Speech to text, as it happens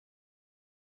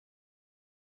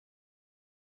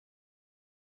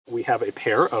We have a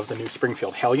pair of the new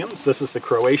Springfield Hellions. This is the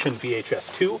Croatian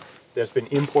VHS-2 that's been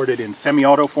imported in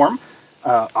semi-auto form.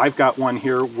 I've got one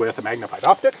here with a magnified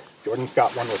optic. Jordan's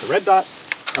got one with a red dot.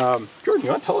 Jordan, you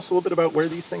want to tell us a little bit about where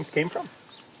these things came from?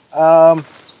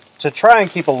 To try and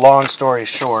keep a long story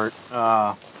short,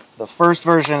 the first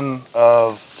version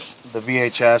of the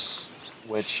VHS,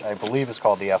 which I believe is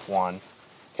called the F1,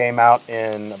 came out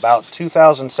in about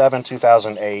 2007,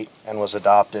 2008 and was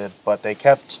adopted, but they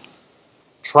kept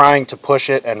trying to push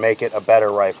it and make it a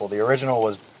better rifle. The original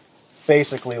was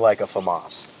basically like a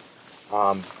FAMAS,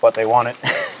 but they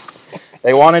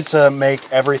wanted to make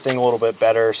everything a little bit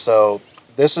better, so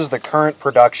this is the current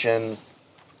production,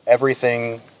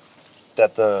 everything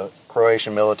that the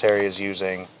Croatian military is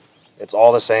using. It's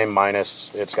all the same, minus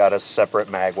it's got a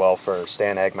separate mag well for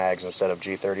Stanag mags instead of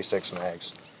G36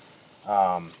 mags.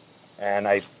 And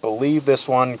I believe this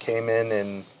one came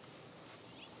in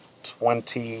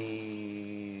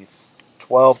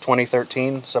 2012,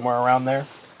 2013, somewhere around there.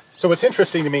 So what's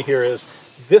interesting to me here is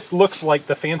this looks like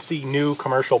the fancy new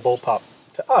commercial bullpup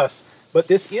to us, but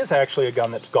this is actually a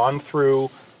gun that's gone through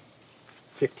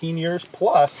 15 years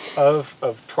plus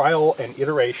of trial and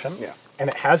iteration, yeah. And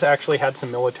it has actually had some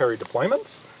military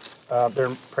deployments.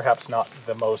 They're perhaps not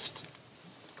the most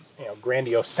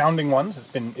grandiose sounding ones.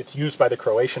 It's used by the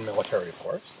Croatian military, of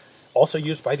course. Also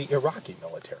used by the Iraqi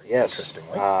military, yes.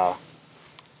 Interestingly.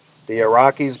 The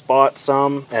Iraqis bought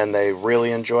some, and they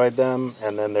really enjoyed them,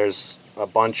 and then there's a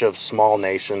bunch of small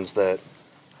nations that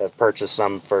have purchased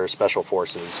some for special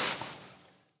forces.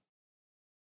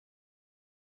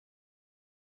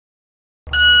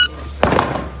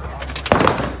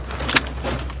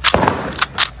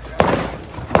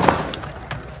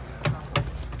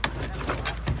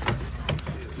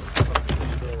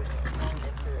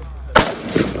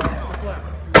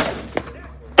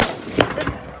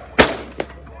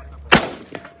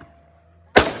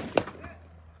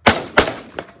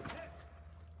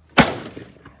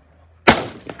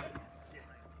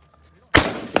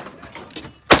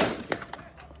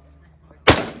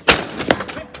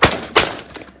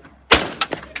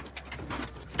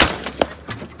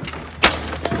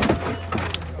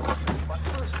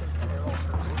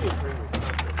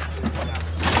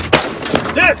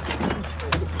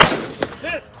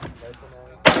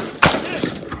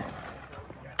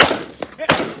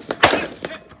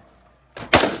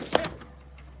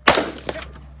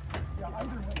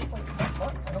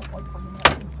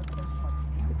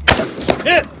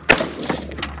 Hit!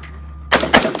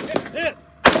 Hit!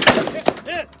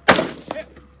 Hit!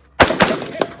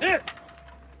 Hit!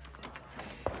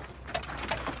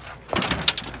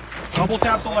 Double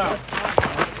taps allowed.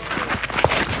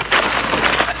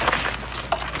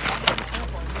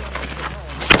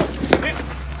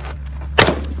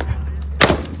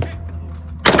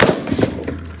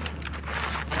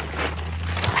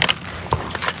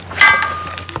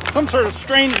 Some sort of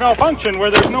strange malfunction where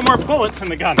there's no more bullets in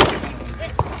the gun.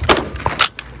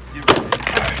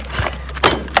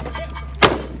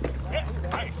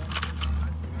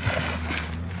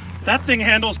 That thing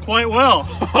handles quite well.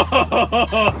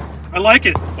 I like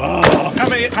it. Oh.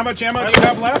 How much ammo do you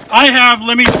have left? I have,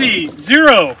 let me see,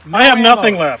 0. No I have ammo.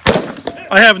 Nothing left.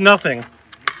 I have nothing.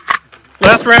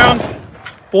 Last round,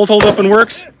 bolt hold up and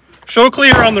works. Show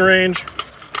clear on the range.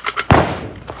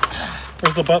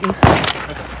 Where's the button?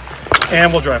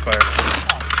 And we'll dry fire.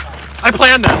 I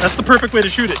planned that. That's the perfect way to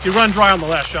shoot it. You run dry on the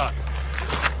last shot.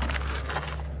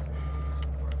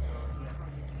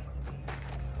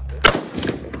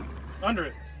 Under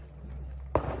it.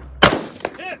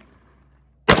 Hit!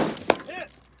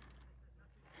 Hit!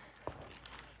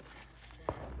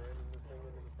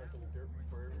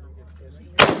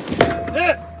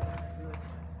 Hit!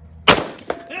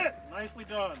 Hit! Nicely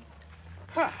done.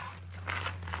 Huh.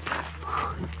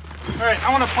 All right,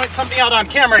 I want to point something out on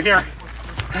camera here.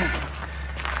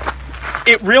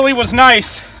 It really was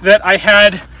nice that I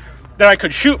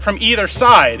could shoot from either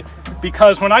side,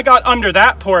 because when I got under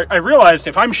that port, I realized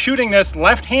if I'm shooting this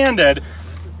left-handed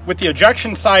with the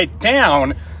ejection side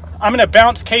down, I'm going to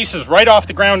bounce cases right off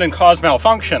the ground and cause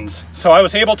malfunctions. So I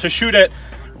was able to shoot it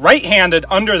right-handed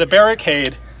under the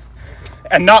barricade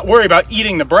and not worry about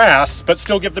eating the brass, but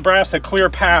still give the brass a clear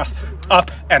path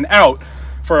up and out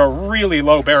for a really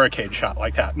low barricade shot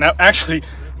like that. And that actually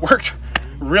worked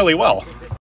really well.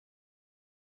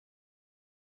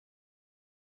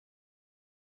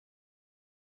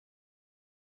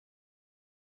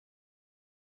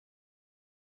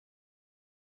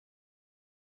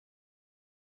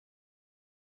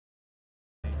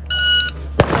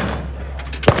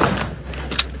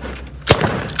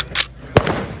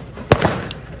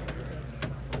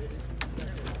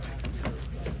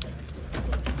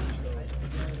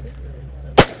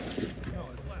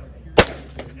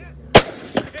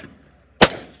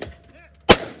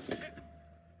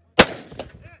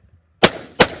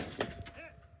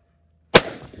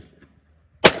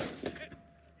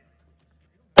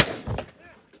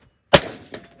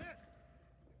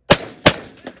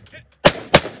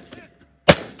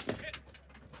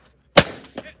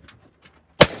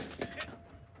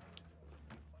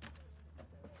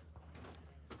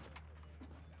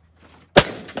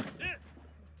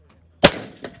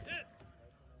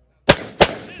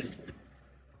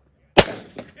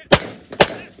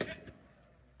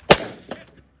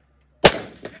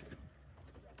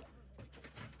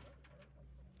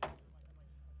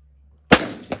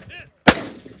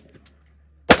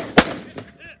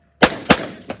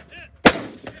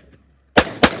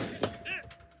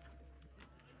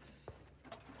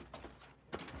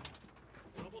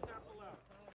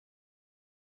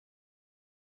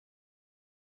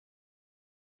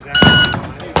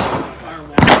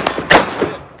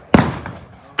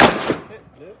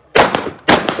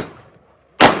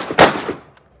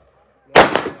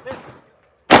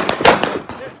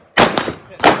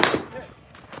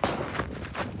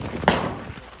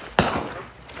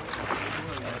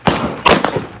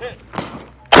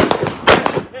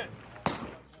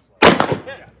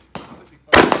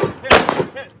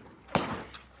 it.